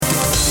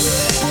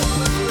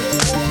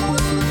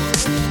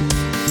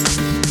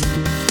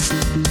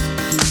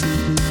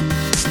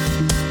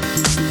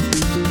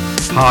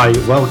Hi,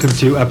 welcome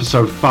to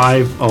episode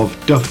 5 of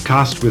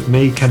Duffcast with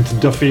me, Kenton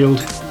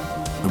Duffield.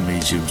 And me,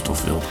 James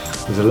Duffield.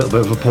 There's a little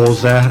bit of a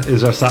pause there.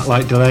 Is there a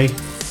satellite delay?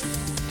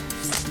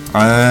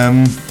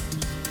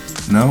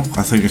 No,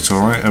 I think it's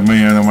alright. I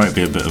mean, there might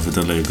be a bit of a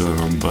delay going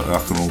on, but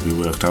that can all be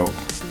worked out.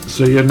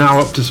 So you're now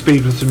up to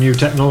speed with some new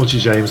technology,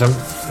 James.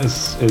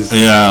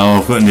 Yeah,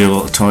 I've got a new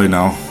little toy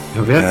now.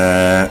 Have you?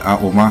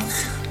 Apple Mac.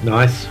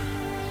 Nice.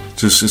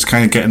 It's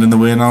kind of getting in the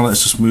way now.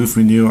 Let's just move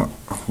my new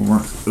Apple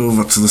Mac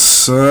over to the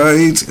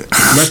side.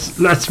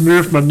 Let's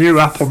move my new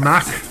Apple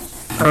Mac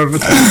over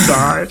to the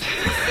side.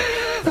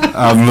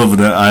 I'm loving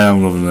it. I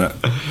am loving it.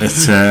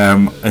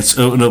 It's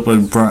opened up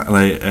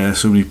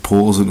so many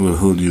portals into a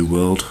whole new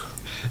world.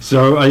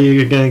 So, are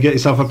you going to get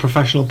yourself a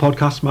professional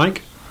podcast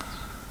mic?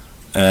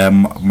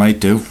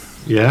 Might do.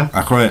 Yeah.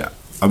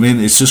 I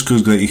mean, it's just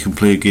good that you can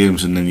play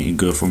games and then you can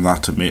go from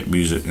that to make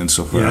music and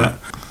stuff like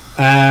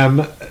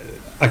that.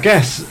 I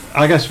guess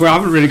we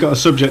haven't really got a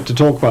subject to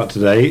talk about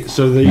today.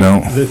 So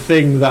the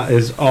thing that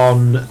is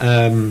on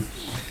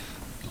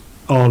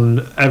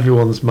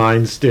everyone's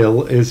mind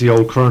still is the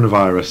old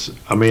coronavirus.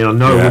 I mean, I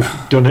know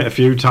we've done it a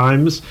few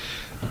times,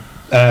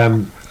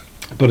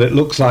 but it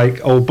looks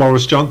like old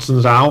Boris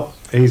Johnson's out.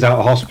 He's out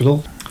of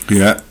hospital.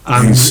 Yeah,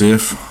 and he's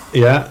safe.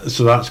 Yeah,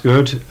 so that's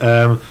good.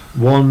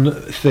 One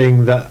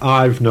thing that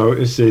I've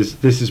noticed is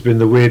this has been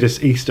the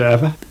weirdest Easter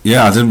ever.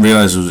 Yeah, I didn't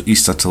realise it was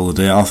Easter till the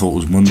day. I thought it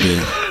was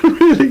Monday.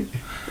 Really?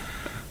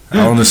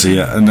 Honestly,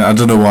 and I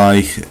don't know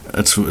why.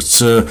 It's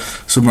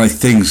some like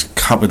things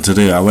happened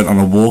today. I went on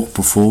a walk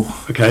before.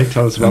 Okay,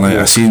 tell us about it.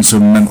 I seen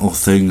some mental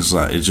things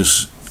that it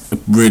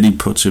really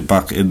puts it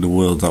back in the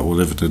world that we're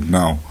living in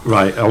now.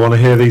 Right, I want to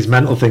hear these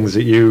mental things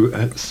that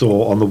you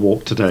saw on the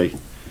walk today.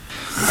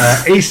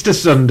 Easter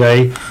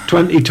Sunday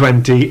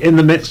 2020, in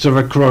the midst of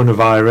a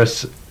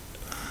coronavirus,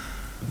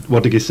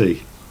 what did you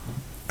see?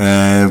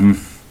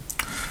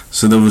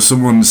 So there was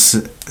someone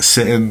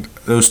sitting.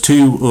 There was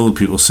two old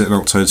people sitting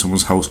outside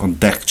someone's house on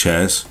deck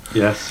chairs.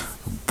 Yes.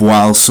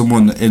 While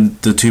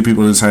the two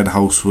people inside the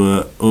house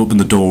were opened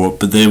the door up,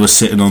 but they were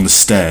sitting on the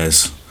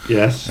stairs.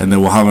 Yes. And they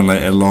were having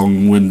like a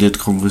long-winded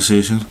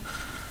conversation.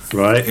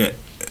 Right.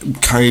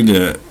 Kind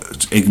of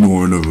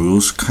ignoring the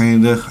rules,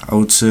 I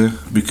would say,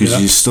 because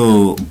you're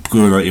still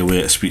going out your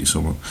way to speak to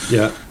someone.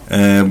 Yeah.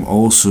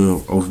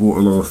 Also, I was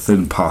walking along a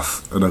thin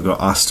path and I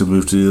got asked to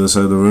move to the other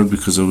side of the road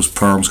because there was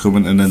prams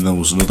coming, and then there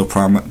was another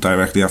pram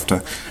directly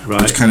after,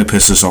 which kind of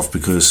pissed us off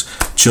because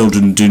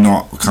children do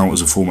not count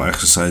as a form of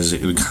exercise.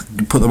 You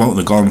put them out in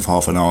the garden for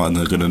half an hour and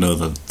they're going to know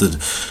that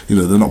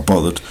they're not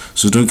bothered.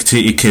 So don't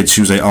take your kids.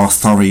 She was like, "Oh,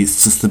 sorry,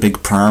 it's just the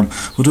big pram."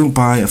 Well, don't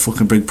buy a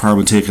fucking big pram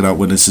and take it out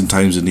when it's in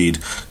times of need.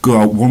 Go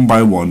out one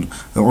by one.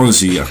 And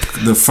honestly,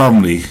 the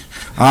family,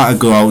 I had to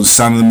go out and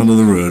stand in the middle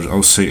of the road. I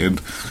was sitting.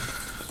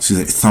 She's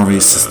like, "Sorry,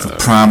 it's just the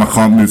pram. I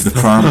can't move the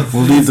pram."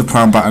 Well, leave the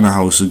pram back in the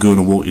house and go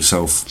and walk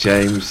yourself.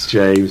 James,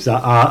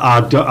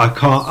 I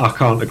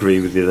can't agree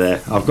with you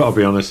there. I've got to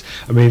be honest.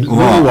 I mean,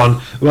 number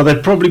one, well, they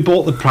probably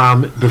bought the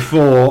pram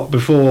before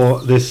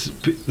they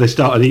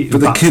started eating.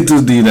 But the kid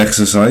does need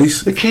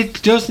exercise. The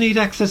kid does need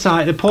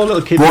exercise. The poor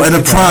little kid. What, in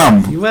a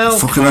pram? Well,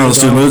 fucking hell,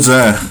 there's loads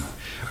there.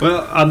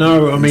 Well, I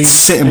know. I mean,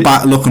 sitting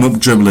back, looking up,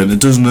 dribbling.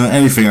 It doesn't know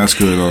anything that's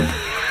going on.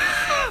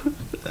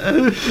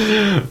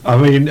 I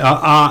mean,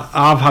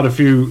 I've had a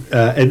few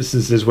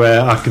instances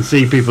where I can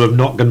see people are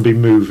not going to be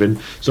moving,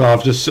 so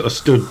I've just sort of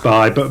stood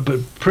by. But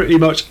pretty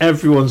much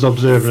everyone's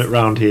observing it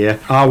around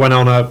here. I went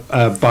on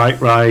a bike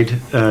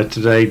ride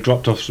today,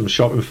 dropped off some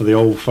shopping for the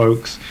old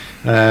folks,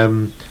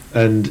 and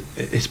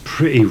it's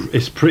pretty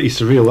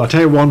surreal. I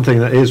tell you one thing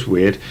that is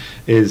weird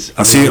is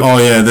I see. Oh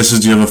yeah, this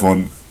is the other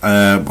one.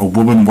 A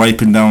woman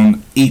wiping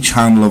down each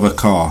handle of a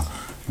car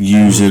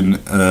using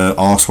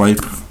arse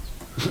wipe.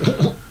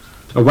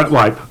 A wet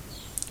wipe.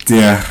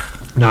 Yeah.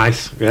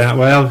 Nice. Yeah.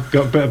 Well,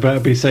 better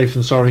be safe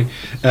than sorry.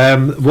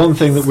 One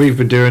thing that we've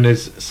been doing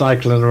is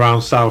cycling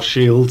around South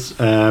Shields.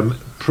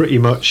 Pretty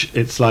much,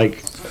 it's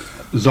like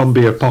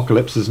zombie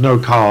apocalypse. There's no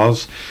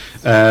cars.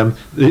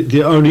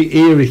 The only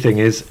eerie thing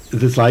is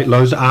there's like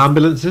loads of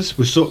ambulances.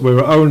 We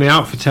were only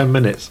out for 10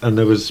 minutes, and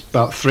there was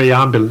about 3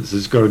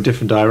 ambulances going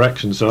different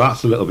directions. So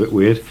that's a little bit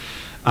weird.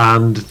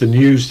 And the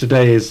news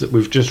today is that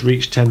we've just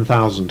reached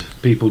 10,000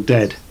 people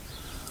dead.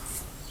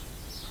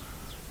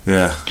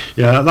 Yeah.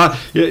 Yeah,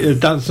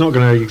 that's not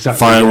going to exactly...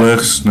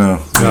 Fireworks?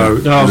 No.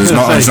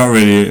 It's not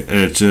really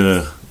a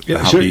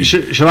happy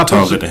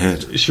target to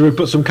hit. Should we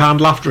put some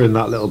canned laughter in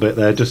that little bit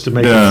there just to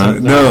make it...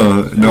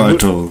 No, not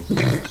at all.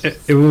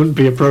 It wouldn't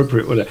be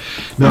appropriate, would it?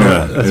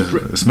 No,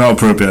 it's not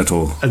appropriate at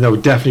all. And they'll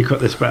definitely cut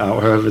this bit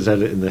out, whoever's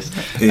editing this.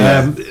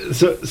 Yeah.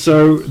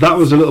 So that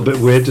was a little bit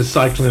weird, just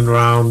cycling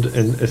around,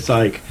 and it's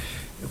like...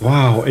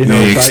 Wow, you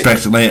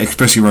expect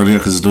especially around here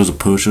because there's loads of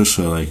poachers,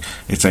 so like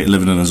it's like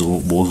living in a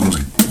war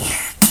zone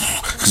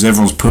because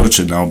everyone's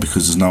poaching now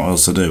because there's nothing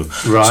else to do.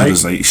 Right. So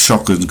there's like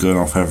shotguns going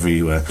off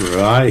everywhere.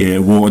 Right. Yeah,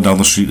 walking down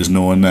the street, there's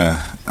no one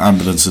there.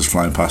 Ambulances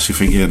flying past. You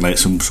think you're in like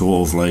some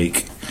sort of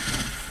like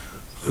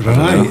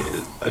Right.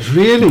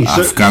 Really?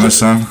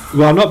 Afghanistan.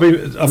 Well,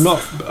 I'm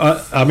not.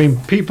 I mean,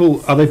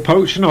 people, are they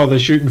poaching or are they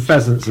shooting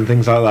pheasants and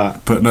things like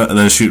that? But no,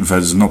 they're shooting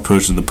pheasants, not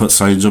poaching. They put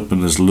signs up,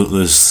 and there's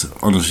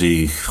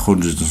honestly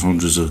hundreds and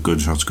hundreds of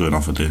gunshots going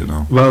off a day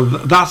now. Well,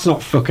 that's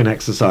not fucking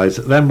exercise.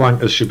 Them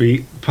wankers should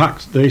be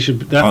packed. They should.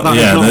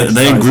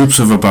 They're in groups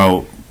of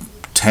about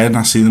 10.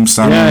 I see them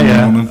standing in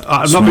the morning,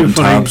 I'm not being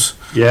funny. Tabs.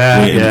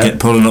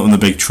 Pulling up in the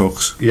big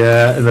trucks.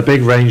 Yeah, in the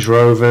big Range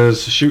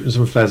Rovers, shooting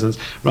some pheasants.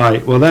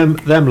 Right. Well, them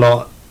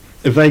lot.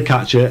 If they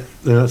catch it,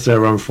 then that's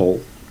their own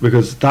fault,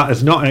 because that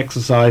is not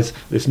exercise.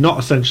 It's not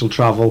essential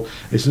travel.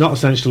 It's not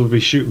essential to be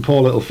shooting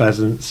poor little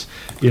pheasants.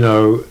 You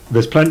know,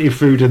 there's plenty of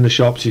food in the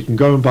shops. You can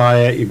go and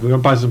buy it. You can go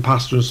and buy some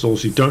pasta and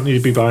sauce. You don't need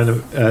to be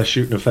buying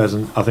shooting a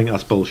pheasant. I think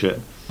that's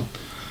bullshit.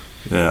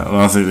 Yeah,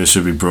 well, I think they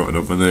should be brought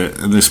up, and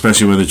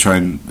especially when they try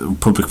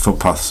and public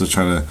footpaths are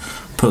trying to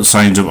put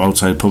signs up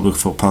outside public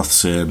footpaths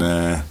saying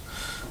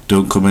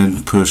don't come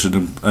in,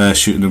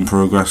 shooting in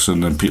progress,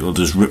 and then people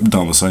just rip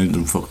down the signs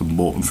and fucking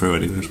walking through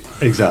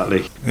anyways.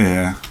 Exactly.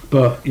 Yeah.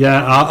 But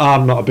yeah,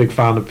 I'm not a big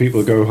fan of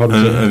people who go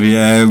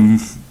hunting.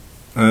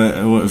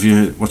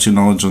 What's your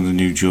knowledge on the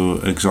new Joe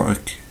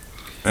Exotic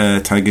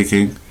Tiger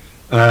King?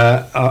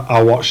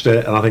 I watched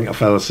it and I think I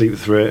fell asleep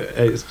through it.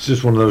 It's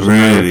just one of those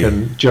really?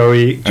 American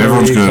Joey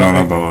Everyone's Exotic. going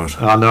on about it.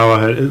 I know. I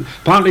heard it.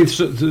 Apparently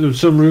there were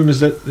some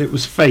rumours that it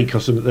was fake or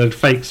something. They'd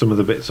faked some of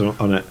the bits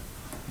on it.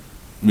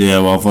 Yeah,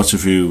 well, I've watched a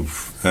few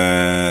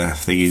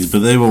thingies, but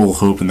they were all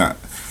hoping that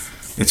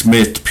it's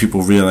made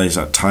people realise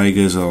that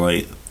tigers are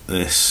like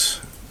this.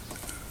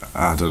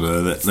 I don't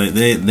know.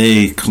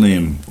 They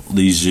claim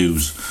these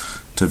zoos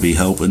to be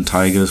helping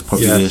tigers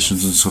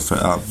populations and stuff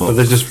like that, but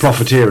they're just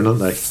profiteering, aren't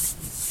they?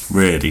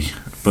 Really,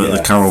 but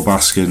the Carol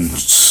Baskin,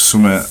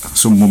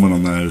 some woman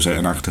on there who's like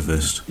an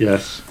activist.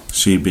 Yes,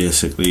 she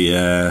basically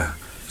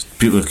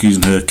people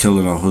accusing her of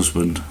killing her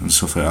husband and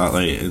stuff like that.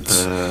 Like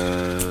it's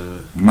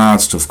mad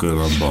stuff going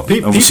on, but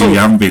obviously you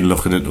haven't been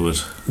looking into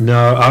it.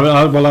 No, no, I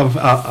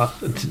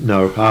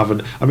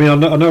haven't. I mean, I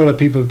know that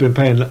people have been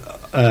paying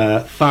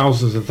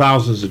thousands and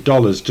thousands of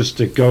dollars just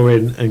to go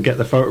in and get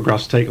the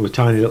photographs taken with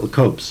tiny little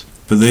cubs.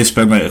 But they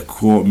spend like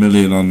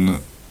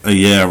 $250,000 a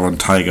year on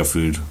tiger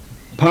food.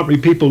 Apparently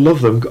people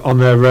love them on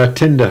their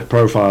Tinder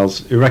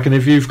profiles. You reckon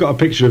if you've got a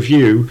picture of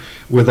you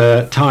with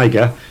a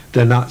tiger,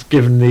 then that's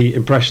given the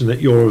impression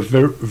that you're a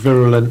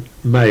virulent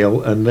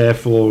male, and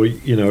therefore,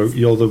 you know,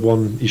 you're the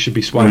one you should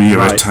be swiping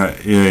right.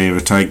 You're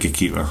a tiger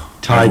keeper.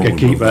 Tiger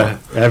keeper.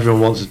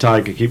 Everyone wants a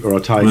tiger keeper or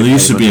a tiger. Well, there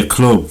used to be a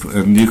club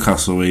in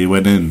Newcastle where you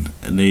went in,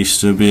 and there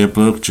used to be a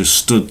bloke just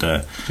stood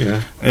there.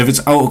 Yeah. If it's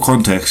out of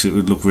context, it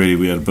would look really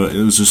weird, but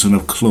it was just in a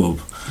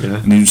club.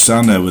 Yeah. And you'd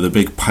stand there with a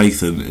big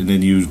python, and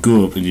then you'd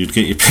go up and you'd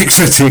get your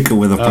picture taken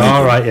with a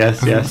python. Oh, right,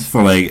 yes.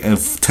 For like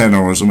 10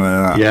 hours or something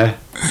like that. Yeah.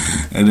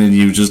 And then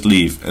you just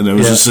leave. And there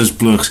was just this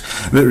bloke's,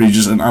 literally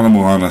just an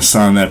animal on a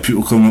stand there,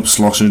 people coming up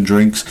sloshing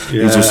drinks.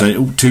 Yeah. He'd just say,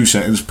 2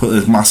 seconds, put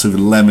this massive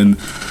lemon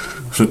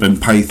flipping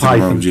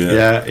python around you.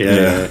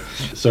 Yeah.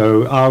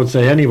 So I would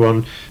say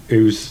anyone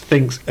who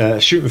thinks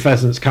shooting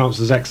pheasants counts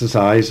as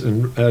exercise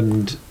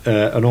and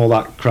all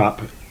that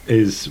crap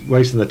is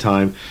wasting their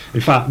time. In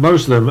fact,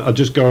 most of them are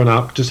just going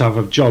out just have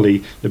a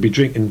jolly. They'll be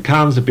drinking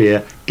cans of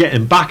beer,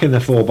 getting back in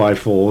their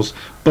 4x4s,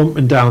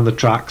 bumping down the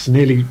tracks,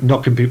 nearly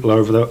knocking people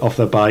off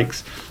their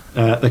bikes.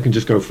 They can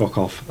just go fuck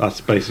off.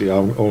 That's basically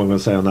all I'm going to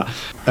say on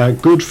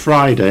that. Good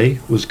Friday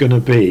was going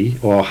to be,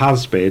 or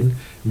has been,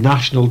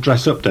 National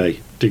Dress Up Day.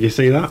 Did you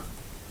see that?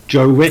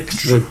 Joe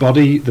Wicks, the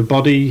body.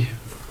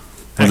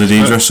 What did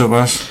he dress up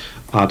as?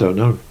 I don't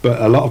know, but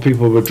a lot of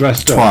people were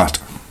dressed up. Twat.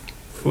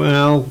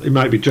 Well, he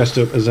might be dressed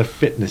up as a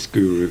fitness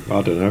guru,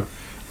 I don't know,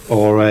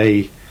 or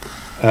a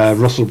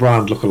Russell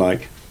Brand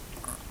lookalike.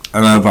 I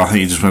know, but I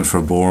think he just went for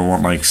a boring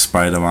one, like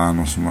Spider-Man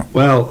or something.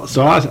 Well,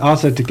 so I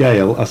said to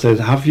Gail, I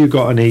said, have you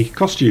got any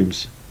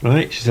costumes?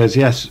 Right? She says,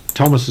 yes,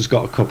 Thomas has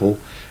got a couple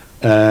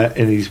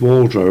in his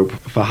wardrobe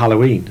for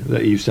Halloween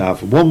that he used to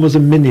have. One was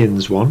a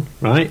Minions one,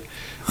 right?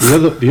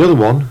 The other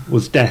one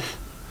was Death.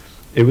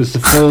 It was the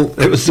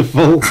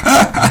full.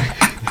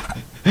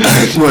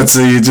 What,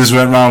 so you just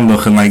went round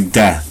looking like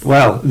Death?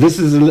 Well, this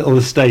is a little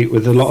estate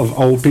with a lot of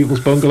old people's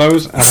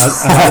bungalows, and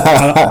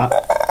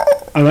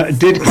it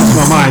did come to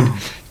my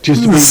mind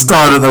just to be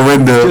start at the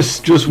window,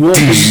 just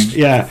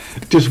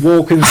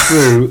walking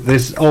through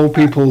this old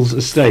people's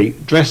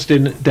estate, dressed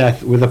in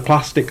Death with a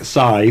plastic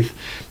scythe,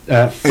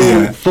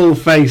 full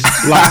face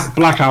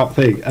blackout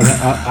thing, and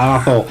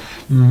I thought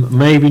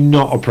maybe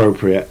not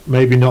appropriate,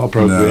 given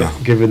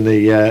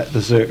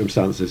the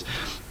circumstances.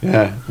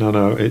 Yeah,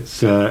 no,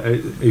 it's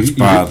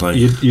bad.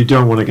 You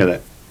don't want to get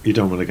it. You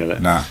don't want to get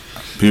it. Nah,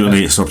 people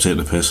need to stop taking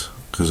the piss,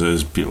 because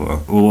there's people.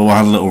 We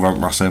had a little rant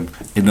last time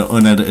in the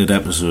unedited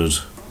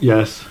episodes.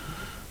 Yes.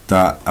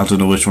 That I don't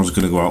know which one's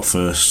going to go out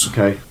first.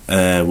 Okay.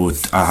 I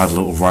had a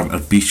little rant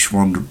of beach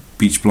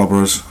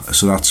blobbers,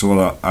 so that's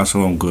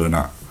all I'm going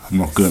at. I'm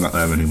not going at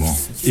them anymore.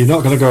 You're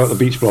not going to go at the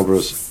beach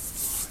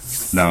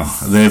blobbers. No,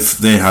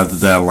 they had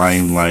their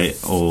limelight,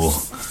 or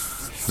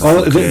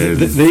Well,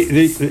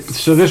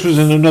 so this was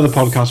in another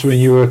podcast when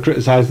you were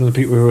criticising the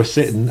people who were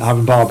sitting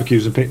having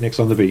barbecues and picnics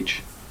on the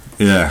beach.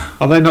 Yeah.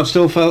 Are they not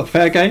still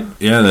fair game?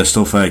 Yeah, they're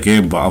still fair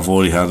game, but I've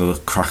already had a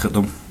crack at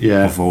them.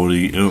 Yeah. I've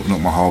already opened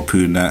up my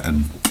harpoon net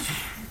and...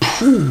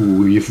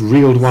 Ooh, you've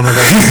reeled one of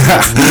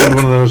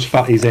those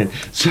fatties in.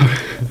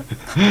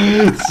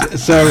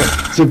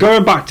 So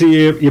going back to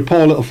your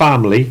poor little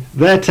family,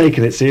 they're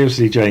taking it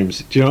seriously,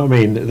 James. Do you know what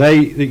I mean?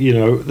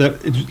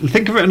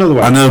 Think of it another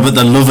way. I know, but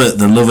they love it.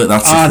 They love it.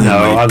 That's the thing.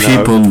 I know.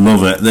 People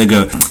love it. They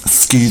go,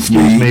 excuse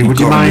me. Would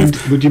you mind?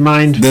 Would you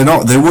mind? They're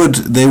not. They would.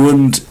 They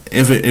wouldn't.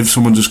 If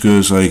someone just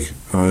goes like,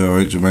 "Oh, all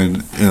right, do you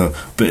mind?" You know,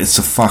 but it's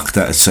the fact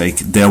that it's like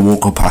they'll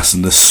walk up past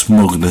and the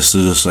smugness.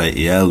 They're just like,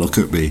 "Yeah, look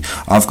at me.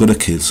 I've got a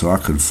kid, so I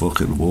can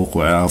fucking walk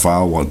wherever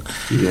I want."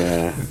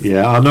 Yeah.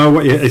 I know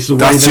what you. It's the way.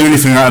 That's the only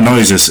thing that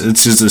annoys us.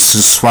 It's just a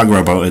swagger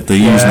about it. They're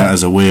using it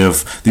as a way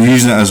of. They're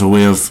using it as a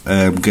way of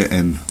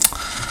getting.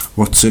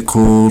 What's it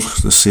called?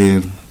 The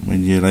saying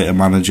when you're like a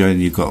manager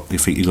and you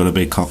think you got a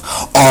big cock.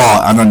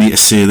 Oh, and I need to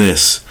say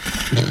this.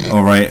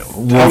 All right,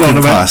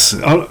 walking past.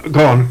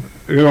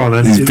 Go on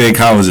then. These big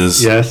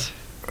houses. Yes.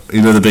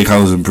 You know the big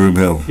house in Broom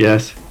Hill.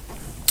 Yes.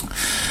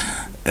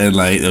 And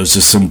like there was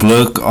just some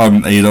bloke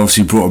on. He'd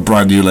obviously brought a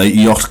brand new like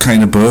yacht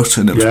kind of boat,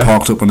 and it was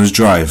parked up on his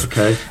drive.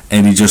 Okay.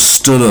 And he just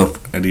stood up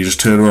and he just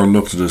turned around and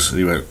looked at us. And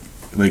he went,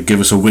 like, give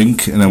us a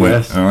wink, and I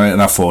went, all right.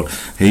 And I thought,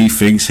 he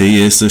thinks he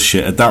is the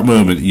shit. At that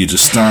moment, you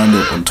just stand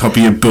up on top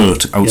of your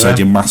boat outside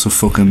your massive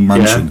fucking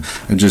mansion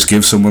and just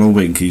give someone a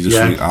wink. He just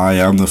think, I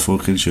am the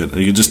fucking shit.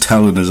 You could just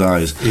tell in his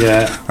eyes.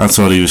 Yeah. That's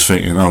what he was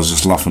thinking. I was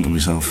just laughing to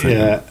myself. Thinking,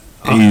 yeah.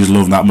 He was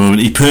loving that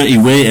moment. He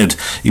waited.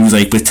 He was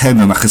like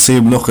pretending. I could see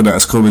him looking at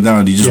us coming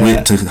down. He just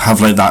waited to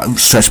have like that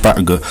stretch back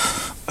and go,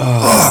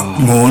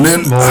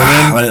 morning,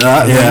 like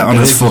that. Yeah, on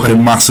his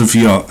fucking massive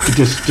yacht.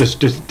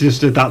 Just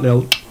did that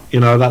little.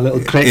 That little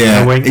click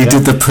and a wink. He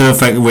did the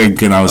perfect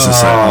wink, and I was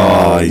just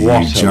like,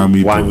 you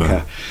jammy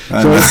wanker.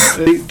 So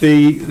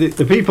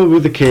the people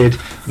with the kid,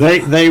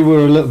 they were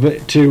a little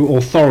bit too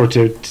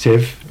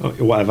authoritative, or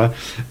whatever,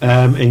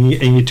 and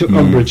you took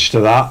umbrage to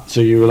that.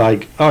 So you were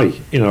like, who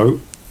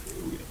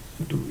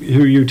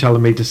are you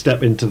telling me to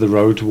step into the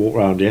road to walk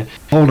around here?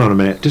 Hold on a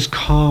minute, just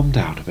calm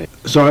down a bit.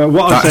 So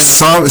that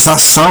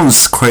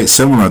sounds quite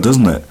similar,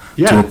 doesn't it?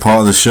 To a part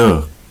of the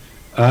show.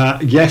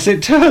 Yes,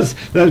 it does.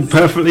 That's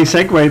perfectly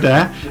segued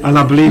there, and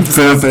I believe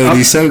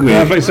perfectly segued.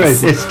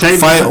 It's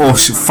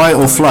fight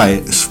or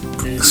flight.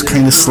 It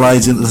kind of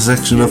slides into the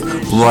section of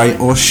right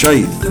or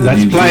shite.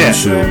 Let's play it.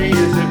 Is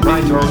it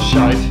right or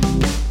shite?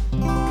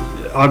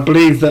 I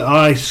believe that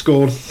I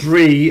scored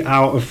 3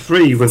 out of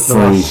 3 with the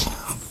last.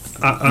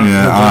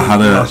 I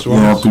had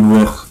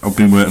I've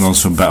been working on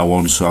some better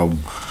ones, so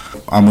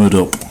I'm hood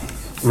up.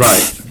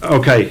 Right.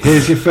 Okay.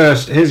 Here's your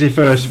first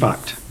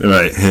fact.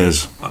 Right.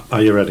 Here's.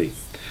 Are you ready?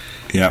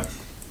 Yeah.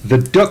 The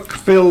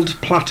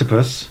duck-billed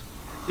platypus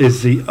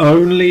is the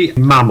only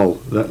mammal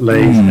that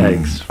lays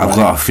eggs. Right? I've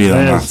got a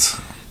feeling That's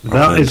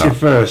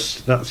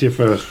your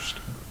first.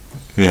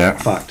 Yeah.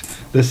 Fact.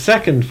 The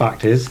second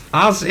fact is,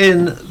 as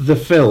in the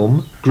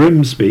film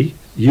Grimsby,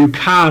 you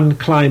can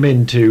climb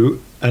into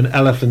an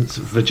elephant's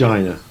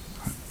vagina.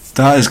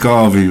 That has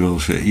got to be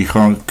bullshit. You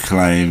can't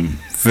climb.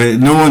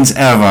 No one's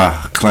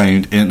ever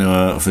climbed into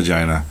a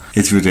vagina.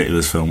 It's a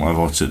ridiculous film. I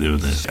watched it the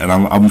other day, and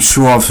I'm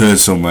sure I've heard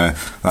somewhere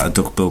that a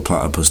duck-billed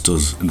platypus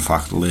does in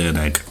fact lay an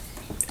egg.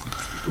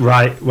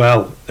 Right.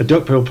 Well, a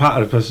duck-billed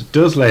platypus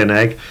does lay an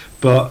egg,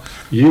 but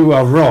you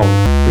are wrong,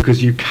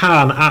 because you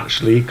can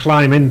actually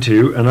climb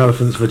into an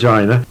elephant's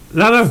vagina.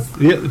 No,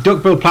 the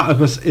duck-billed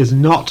platypus is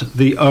not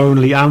the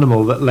only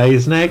animal that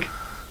lays an egg.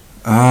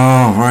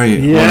 Oh, right.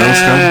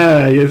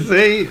 Yeah, you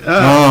see?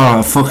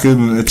 A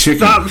chicken.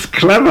 That's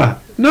clever.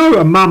 No,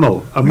 a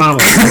mammal.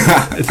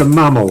 It's a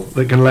mammal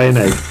that can lay an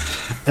egg.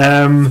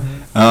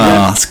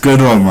 That's a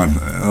good one, man.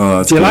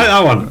 Do you like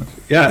that one?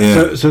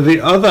 Yeah. So the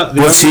other.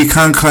 So you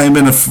can climb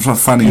in a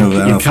fanny of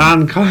it. You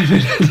can climb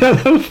in an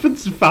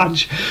elephant's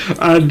vag,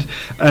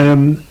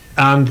 and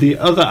the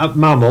other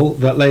mammal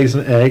that lays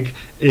an egg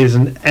is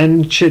an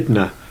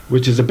echidna,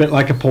 which is a bit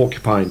like a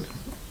porcupine.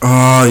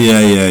 Oh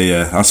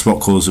yeah. That's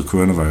what caused the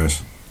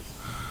coronavirus.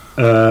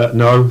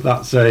 No,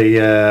 that's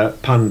a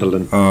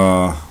pangolin.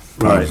 Oh,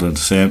 pangolin. Right.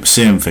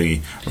 Same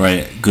thingy.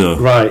 Right, go.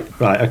 Right.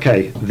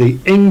 Okay. The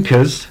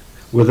Incas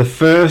were the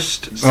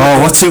first.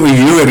 What's it with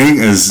you and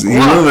Incas? You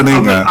love an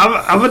Inca.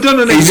 Have I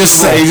done an Inca?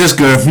 You just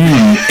go,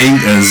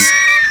 Incas.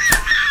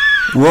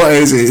 What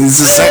is it? It's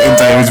the second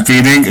time it's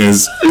been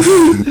Incas.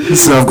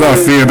 So I've got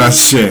a feeling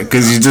that's shit,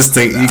 because you just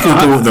think you can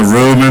go with the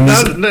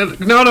Romans.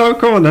 No,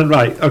 come on then.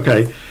 Right,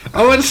 okay.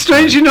 Oh, and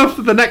strange enough,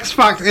 the next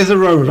fact is a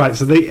Roman. Right,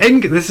 so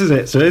this is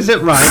it. So is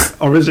it right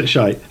or is it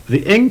shite? The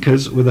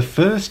Incas were the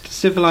first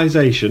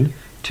civilization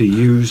to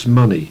use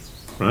money.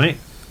 Right?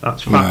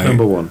 That's fact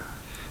number 1.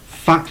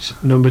 Fact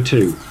number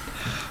 2.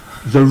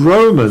 The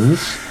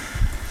Romans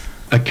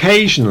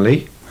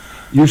occasionally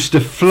used to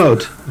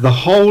flood the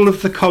whole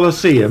of the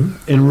Colosseum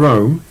in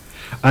Rome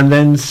and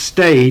then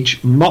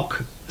stage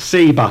mock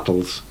sea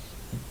battles.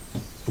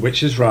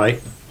 Which is right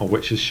or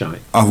which is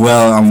shite?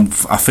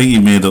 I think you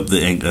made up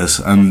the Incas,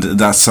 and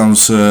that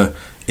sounds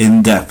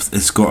in depth.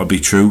 It's got to be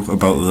true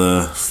about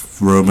the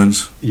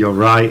Romans. You're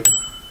right.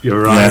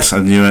 You're right. Yes, I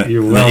knew it.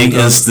 You're the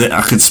Incas.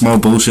 I could smell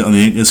bullshit on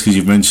the Incas because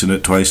you've mentioned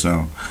it twice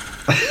now.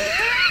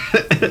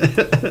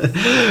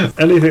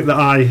 Anything that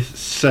I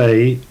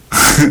say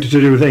to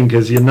do with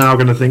Incas, you're now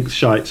going to think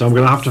shite. So I'm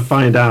going to have to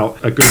find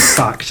out a good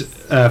fact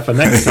for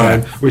next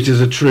time, which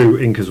is a true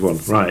Incas one.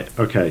 Right?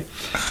 Okay.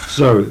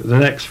 So the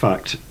next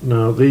fact.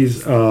 Now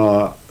these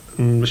are.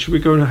 Should we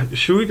go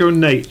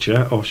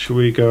nature or should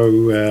we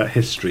go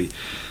history?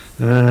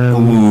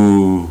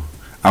 Ooh,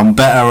 I'm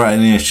better at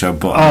nature,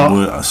 but I'm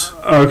worse.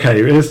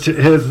 Okay.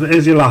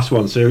 Here's your last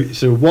one.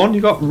 So one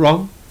you got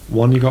wrong.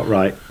 One you got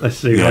right. Let's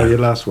see how your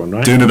last one,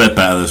 right? Doing a bit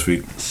better this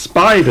week.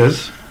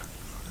 Spiders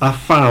are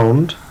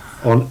found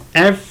on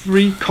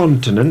every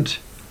continent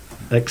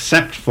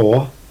except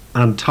for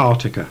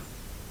Antarctica.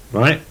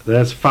 Right?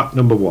 There's fact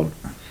number one.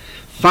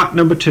 Fact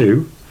number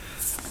two,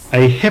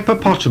 a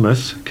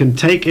hippopotamus can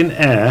take in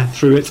air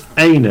through its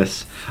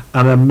anus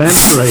and a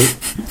membrane...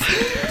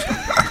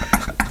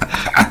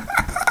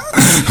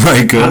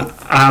 Very good.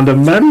 And a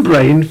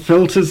membrane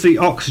filters the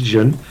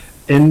oxygen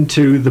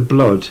into the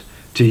blood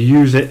to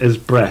use it as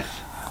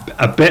breath,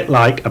 a bit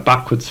like a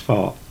backwards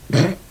fart.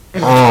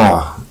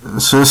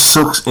 So it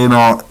sucks in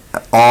our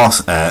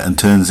arse air and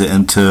turns it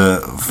into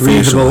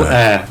breathable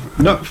air.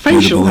 No,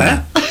 facial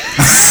hair.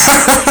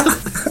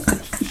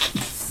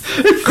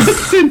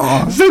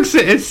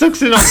 It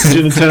sucks in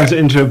oxygen and turns it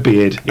into a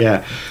beard.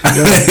 Yeah.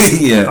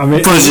 Yeah. I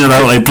mean, pushes it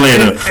out like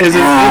Play-Doh.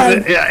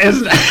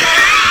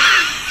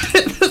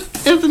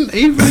 Isn't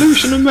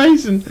evolution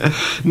amazing?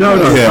 No,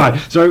 right.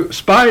 So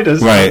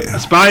spiders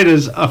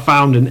are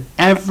found in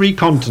every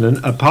continent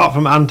apart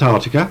from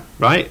Antarctica,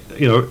 right?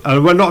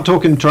 And we're not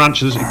talking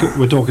tarantulas,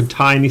 we're talking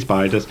tiny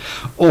spiders.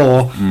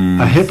 Or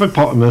a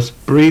hippopotamus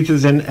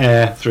breathes in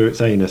air through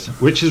its anus.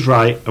 Which is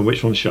right and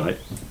which one's shite?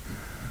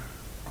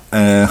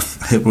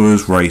 Hippo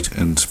is right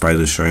and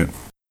spider's shite.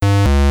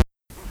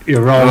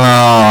 You're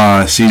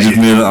wrong. So you just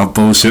made a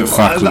bullshit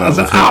fact. That's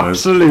an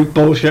absolute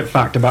bullshit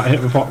fact about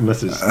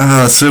hippopotamuses.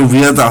 So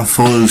weird that I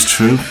thought it was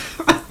true.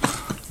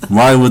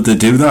 Why would they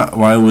do that?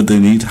 Why would they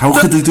need... How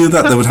could they do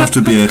that? There would have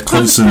to be a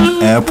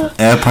constant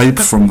air pipe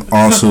from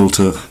arsehole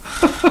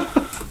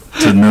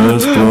to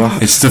nose, bro.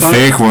 It's the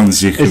fake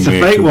ones you can make. It's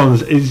the fake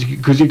ones,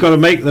 because you've got to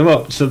make them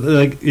up, so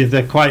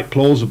they're quite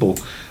plausible.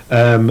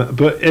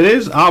 But it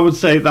is, I would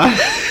say that...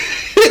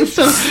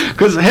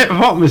 Because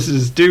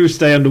hippopotamuses do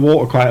stay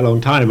underwater quite a long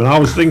time, and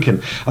I think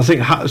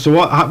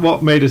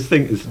what made us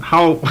think is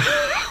how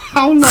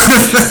long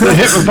the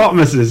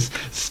hippopotamuses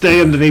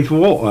stay underneath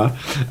water,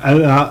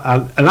 and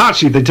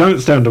actually they don't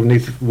stay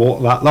underneath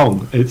water that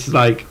long. It's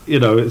like,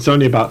 it's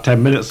only about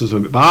 10 minutes or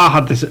something. But I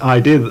had this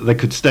idea that they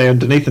could stay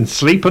underneath and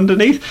sleep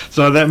underneath,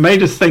 so that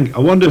made us think, I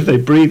wonder if they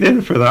breathe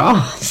in through their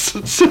arse.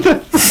 So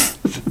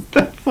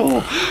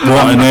therefore,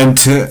 and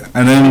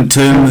then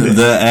turn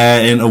the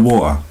air into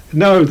water.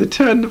 No, they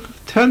turn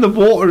the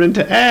water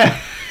into air.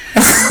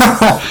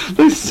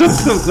 They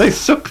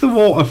suck the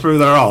water through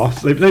their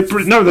arse. They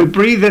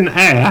breathe in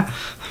air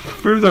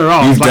through their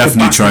arse. You've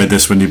definitely tried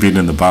this when you've been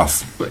in the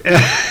bath.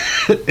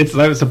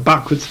 It's a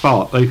backwards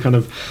fart.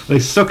 They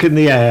suck in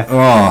the air.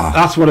 Oh.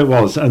 That's what it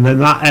was, and then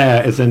that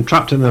air is then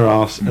trapped in their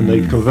arse, and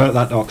they convert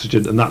that to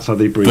oxygen, and that's how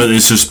they breathe. But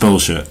it's just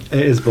bullshit.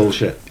 It is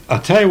bullshit. I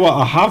tell you what,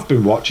 I have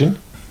been watching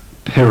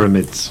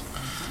pyramids.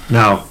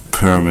 Now.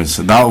 Pyramids.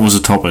 That was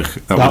a topic.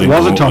 That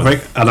was a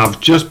topic, and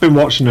I've just been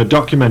watching a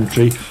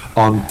documentary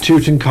on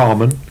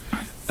Tutankhamun.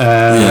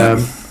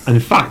 And in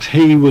fact,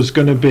 he was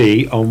going to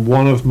be on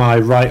one of my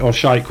right or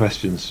shite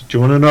questions. Do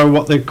you want to know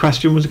what the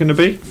question was going to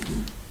be?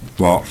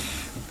 What?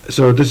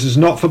 So this is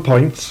not for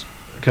points,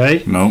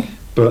 okay? No.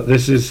 But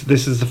this is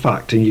the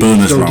fact, and you bonus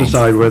can still round.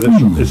 Decide whether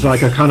it's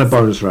like a kind of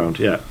bonus round.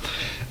 Yeah.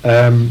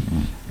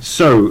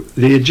 So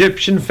the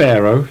Egyptian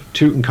pharaoh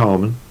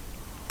Tutankhamun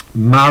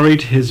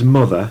married his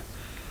mother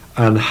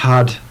and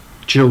had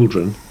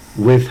children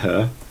with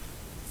her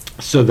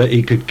so that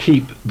he could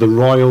keep the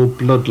royal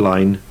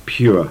bloodline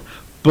pure.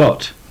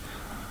 But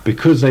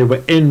because they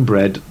were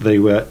inbred, they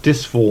were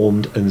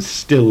disformed and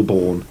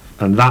stillborn,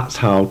 and that's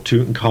how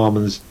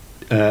Tutankhamun's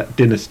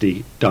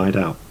dynasty died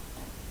out.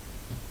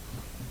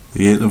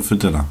 He ate them for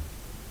dinner.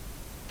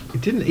 He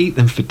didn't eat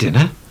them for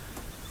dinner.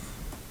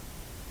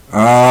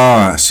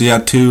 So he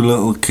had two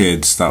little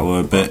kids that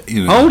were a bit,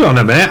 Hold on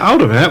a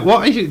minute.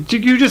 What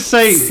did you just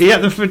say? He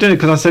ate them for dinner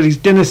because I said his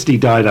dynasty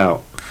died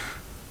out.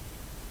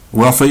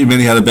 Well, I thought you meant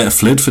he had a bit of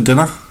flid for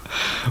dinner.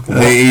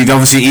 He'd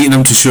obviously eaten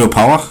them to show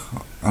power.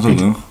 I don't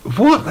know.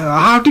 What?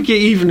 How did you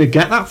even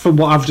get that from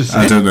what I've just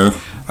said?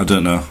 I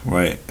don't know.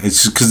 Right.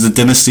 It's because the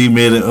dynasty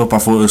made it up. I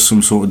thought it was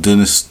some sort of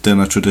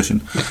dinner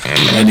tradition.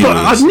 Anyways.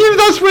 I knew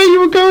that's where you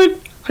were going.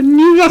 I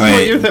knew that's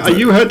what you were thinking.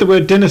 You heard the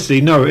word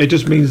dynasty. No, it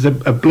just means a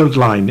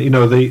bloodline.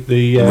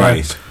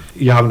 Right.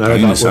 You haven't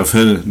heard that word. I've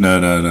heard it. No, I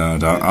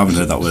haven't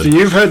heard that word. So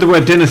you've heard the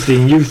word dynasty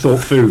and you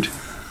thought food.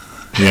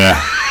 Yeah.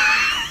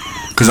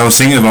 Because I was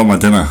thinking about my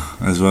dinner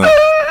as well.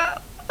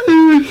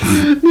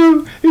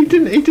 No, he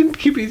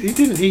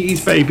didn't eat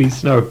his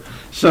babies. No.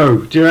 So,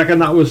 do you reckon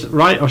that was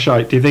right or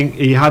shite? Do you think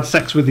he had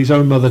sex with his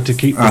own mother to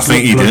keep? I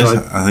think he did.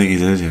 I think he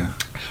did. Yeah.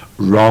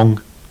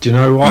 Wrong. Do you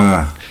know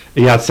what?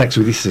 He had sex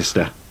with his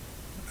sister.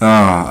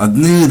 I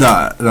knew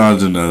that. No, I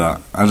didn't know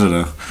that. I don't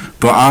know.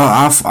 But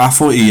I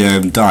thought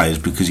he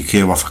died because he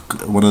came off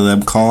one of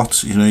them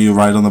carts. You know, you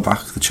ride on the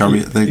back of the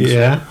chariot things.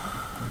 Yeah.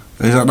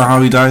 Is that not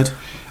how he died?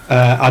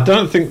 I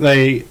don't think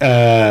they.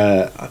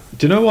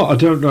 Do you know what? I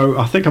don't know.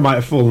 I think I might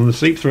have fallen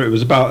asleep through it. It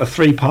was about a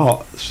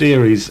 3-part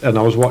series, and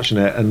I was watching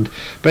it. And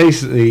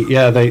basically,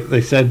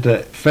 they said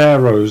that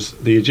pharaohs,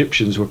 the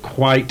Egyptians, were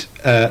quite.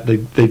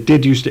 They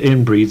did used to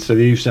inbreed, so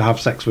they used to have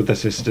sex with their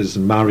sisters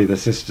and marry their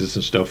sisters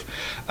and stuff.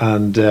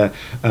 And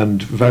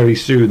very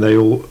soon they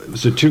all.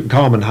 So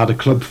Tutankhamun had a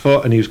club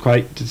foot, and he was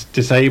quite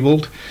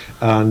disabled.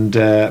 And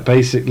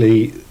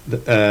basically,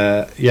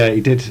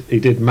 he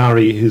did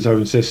marry his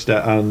own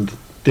sister and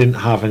didn't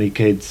have any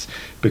kids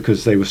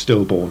because they were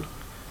stillborn.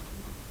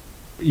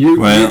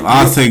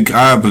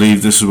 I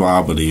believe this is what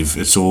I believe.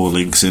 It's all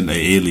links into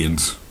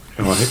aliens.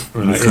 Right.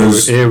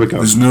 Here we go.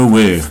 There's no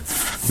way,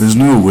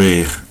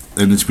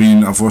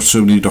 and I've watched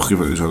so many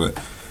documentaries on it.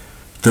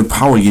 The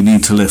power you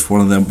need to lift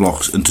one of them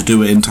blocks, and to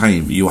do it in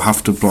time, you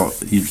have to block.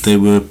 They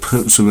were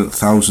putting some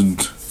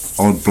 1,000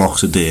 odd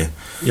blocks a day.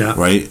 Yeah.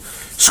 Right.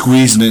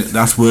 Squeezing it.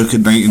 That's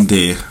working night and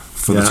day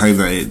for the time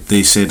that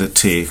they said it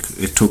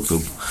took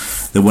them.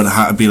 There would have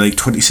had to be like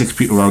 26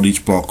 people around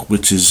each block,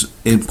 which is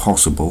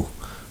impossible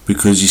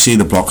because you see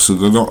the blocks, so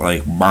they're not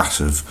like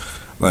massive.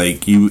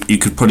 Like you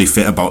could probably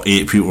fit about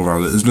 8 people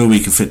around it. There's no way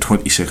you can fit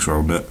 26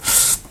 around it.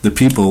 The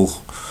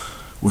people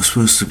were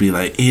supposed to be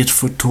like 8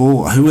 foot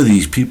tall. Who are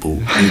these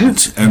people?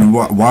 And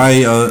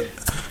why?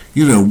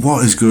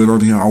 What is going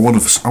on here? I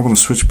want to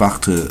switch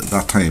back to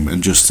that time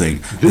and just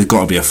think there's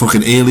got to be a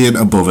fucking alien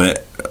above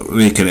it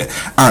making it,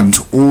 and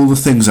all the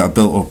things that are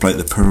built up, like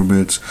the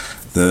pyramids,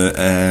 the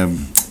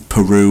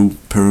Peru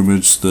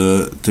pyramids,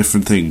 the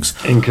different things.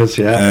 Incas,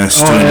 yeah.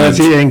 Incas.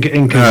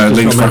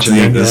 Links back to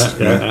the Incas.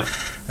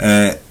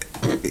 Yeah.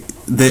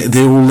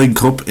 They all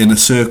link up in a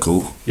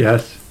circle.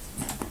 Yes.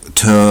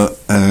 To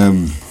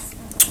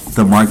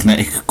the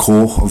magnetic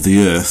core of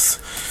the Earth,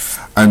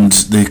 and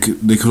they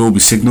could all be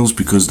signals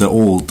because they're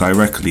all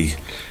directly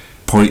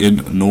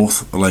pointing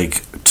north,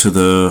 like to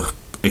the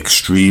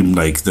extreme.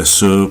 Like they're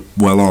so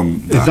well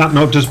on. Is that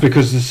not just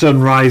because the sun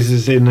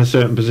rises in a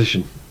certain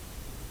position?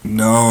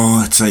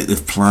 No, it's like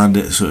they've planned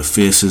it so it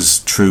faces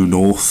true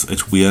north.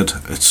 It's weird.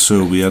 It's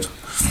so weird.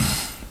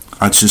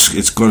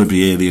 It's got to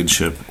be alien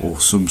ship or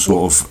some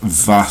sort of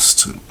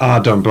vast. I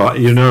don't.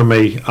 You know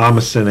me. I'm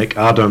a cynic.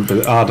 I don't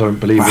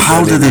believe. But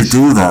how did they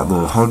do that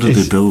though? How did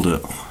they build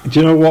it? Do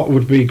you know what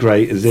would be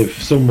great is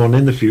if someone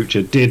in the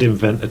future did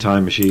invent a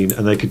time machine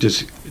and they could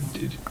just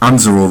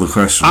answer all the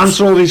questions.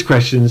 Answer all these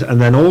questions, and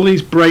then all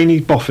these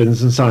brainy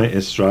boffins and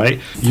scientists, right,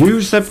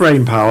 use their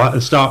brain power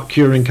and start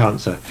curing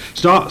cancer.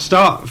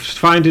 Start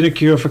finding a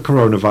cure for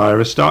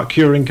coronavirus. Start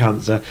curing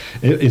cancer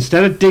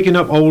instead of digging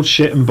up old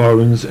shit and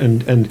bones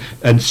and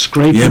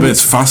scraping. Yeah, but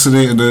it's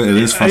fascinating. It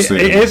is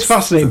fascinating. It is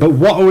fascinating. But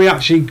what are we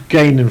actually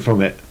gaining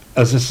from it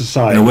as a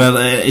society? Yeah, well,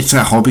 it's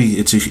a hobby.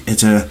 It's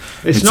an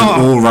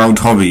all-round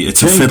hobby.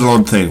 It's a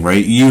fiddle-on thing,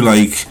 right? You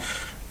like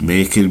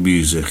making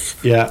music.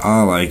 Yeah.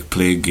 I like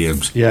playing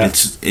games. Yeah.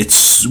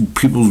 It's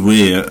people's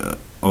way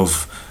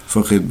of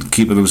fucking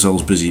keeping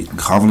themselves busy,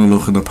 having a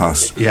look in the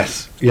past.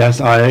 Yes,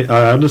 I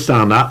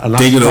understand that. And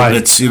that's digging up,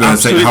 it's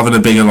like having a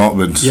big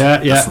allotment.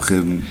 Yeah.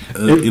 Fucking,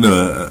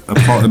 a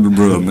pot in the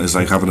room is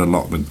like having an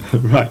allotment.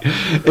 Right.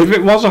 If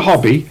it was a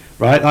hobby,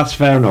 right, that's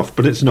fair enough,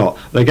 but it's not.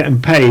 They're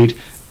getting paid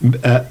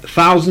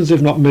thousands,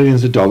 if not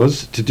millions of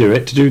dollars to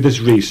do this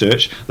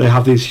research. They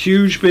have these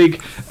huge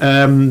big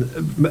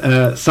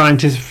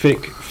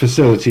scientific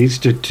facilities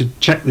to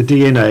check the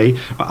DNA.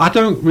 I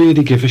don't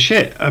really give a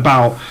shit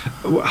about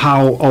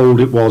how old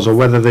it was or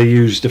whether they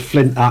used a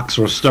flint axe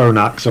or a stone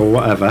axe or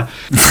whatever.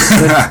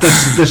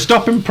 They're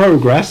stopping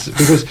progress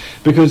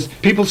because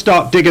people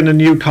start digging a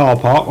new car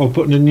park or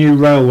putting a new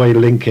railway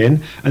link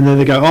in, and then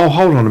they go, oh,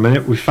 hold on a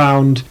minute, we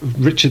found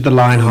Richard the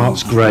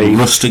Lionheart's grave.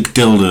 Rustic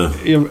dildo.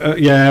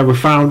 We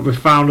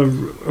found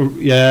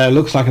it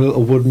looks like a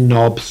little wooden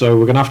knob, so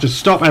we're going to have to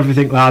stop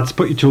everything, lads,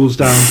 put your tools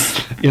down,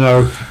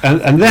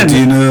 and then... Do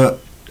you know...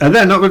 And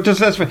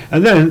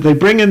then they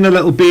bring in the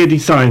little beardy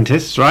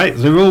scientists, right?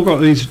 They've all got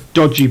these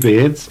dodgy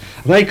beards.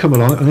 They come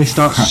along and they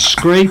start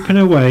scraping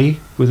away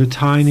with a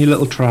tiny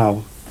little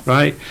trowel,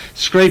 right?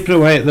 Scraping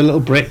away at the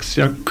little bricks,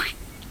 that.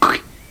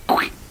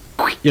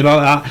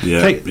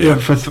 Yeah.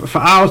 For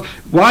hours.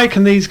 Why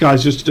can these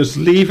guys just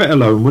leave it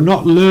alone? We're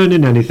not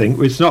learning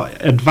anything. It's not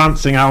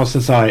advancing our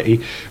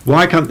society.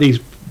 Why can't these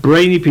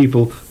brainy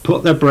people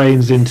put their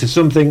brains into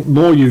something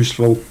more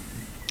useful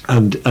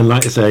and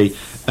like I say,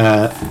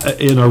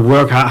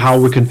 work out how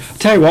we can.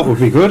 Tell you what would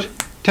be good.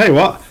 Tell you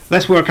what,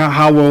 let's work out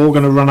how we're all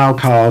going to run our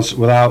cars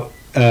without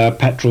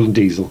petrol and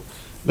diesel.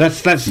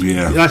 Let's do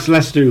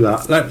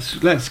that.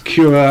 Let's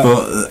cure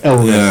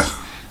illness. Yeah.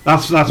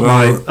 That's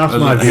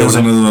my view. Here's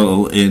another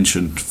little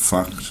ancient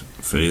fact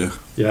for you.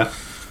 Yeah.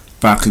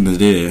 back in the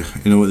day,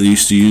 you know what they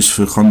used to use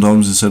for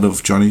condoms instead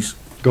of Johnny's?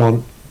 Go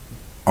on.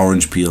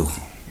 Orange peel.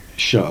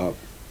 Shut up.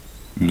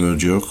 No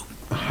joke.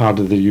 How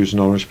did they use an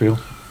orange peel?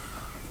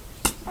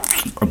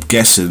 I'm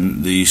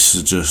guessing they used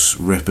to just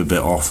rip a bit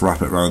off,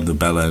 wrap it around the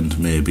bell end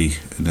maybe,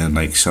 and then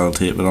like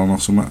sellotape it on or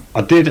something.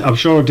 I'm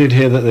sure I did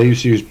hear that they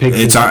used to use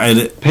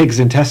pigs'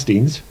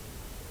 intestines.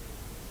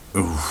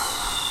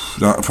 Oof,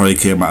 that probably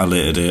came at a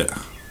later date.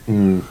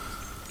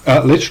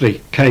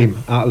 Literally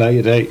came at a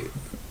later date.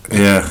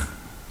 Yeah.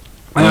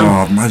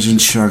 Imagine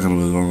shagging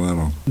with one of them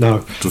on.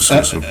 No.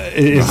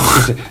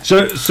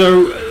 So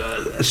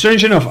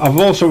strange enough,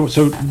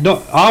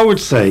 I would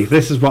say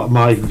this is what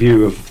my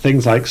view of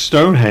things like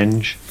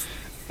Stonehenge,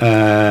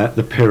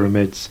 the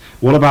pyramids.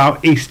 What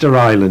about Easter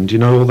Island? You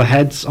know all the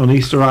heads on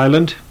Easter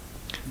Island?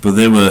 But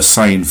they were a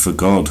sign for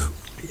God.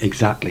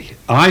 Exactly.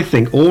 I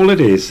think all it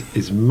is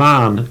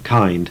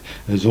mankind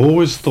has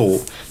always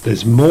thought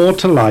there's more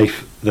to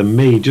life than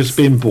me just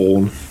being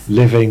born,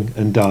 living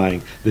and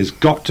dying. There's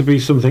got to be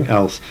something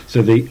else.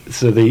 So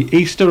the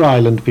Easter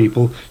Island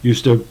people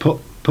used to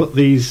put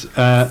these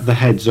the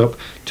heads up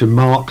to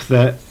mark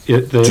the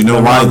Do you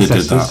know why they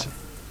did that?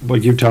 Well,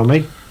 you tell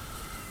me.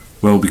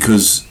 Well,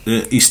 because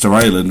Easter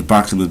Island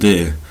back in the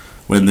day,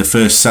 when they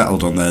first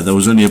settled on there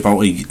was only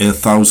about a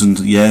 1,000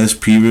 years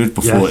period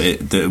before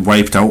it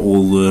wiped out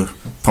all the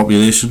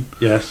population.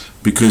 Yes.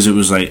 Because it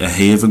was like a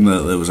haven,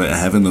 there was like a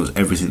heaven, there was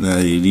everything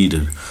there you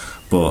needed.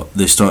 But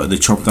they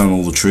chopped down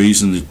all the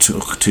trees and they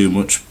took too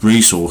much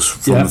resource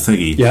from the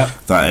thingy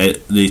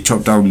that they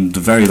chopped down the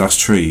very last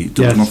tree.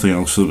 There was nothing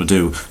else for them to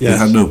do. Yes. They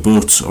had no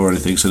boats or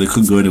anything, so they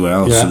couldn't go anywhere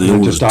else. So they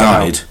all just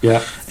died.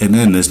 Yeah. And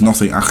then there's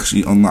nothing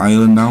actually on the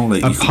island now.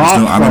 Like there's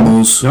no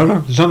animals. No,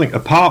 there's nothing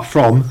apart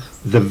from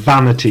the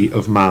vanity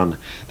of man.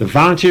 The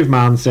vanity of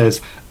man says,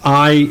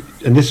 and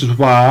this is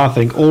why I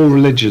think all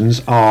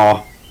religions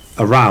are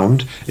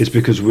around, is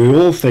because we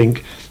all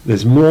think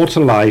there's more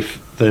to life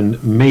than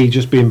me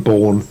just being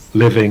born,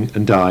 living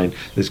and dying.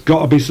 There's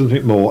got to be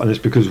something more, and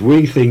it's because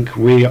we think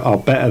we are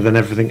better than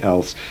everything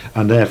else,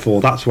 and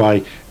therefore that's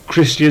why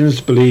Christians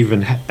believe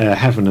in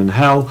heaven and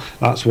hell.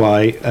 That's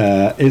why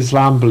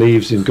Islam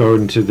believes in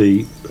going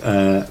to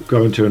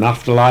an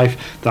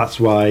afterlife. That's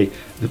why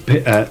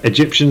the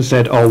Egyptians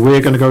said, we're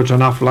going to go to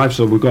an afterlife,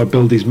 so we've got to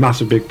build these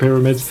massive big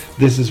pyramids.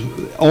 This is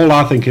all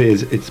I think it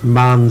is. It's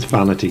man's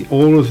vanity.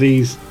 All of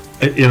these,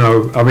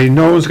 no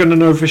one's going to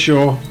know for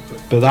sure,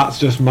 but that's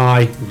just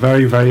my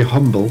very, very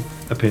humble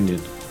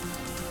opinion.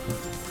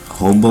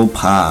 Humble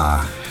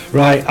pie.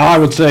 Right, I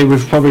would say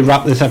we've probably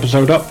wrapped this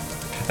episode up.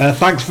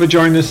 Thanks for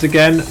joining us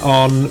again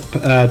on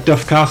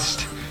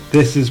Duffcast.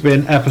 This has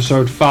been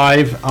episode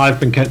 5. I've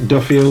been Kenton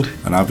Duffield.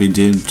 And I've been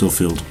Dean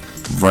Duffield.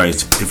 Right,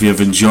 if you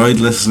have enjoyed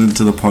listening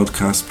to the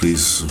podcast,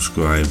 please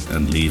subscribe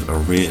and leave a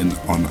rating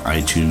on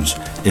iTunes.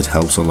 It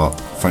helps a lot.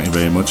 Thank you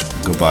very much.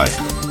 Goodbye.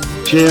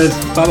 Cheers.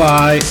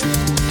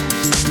 Bye-bye.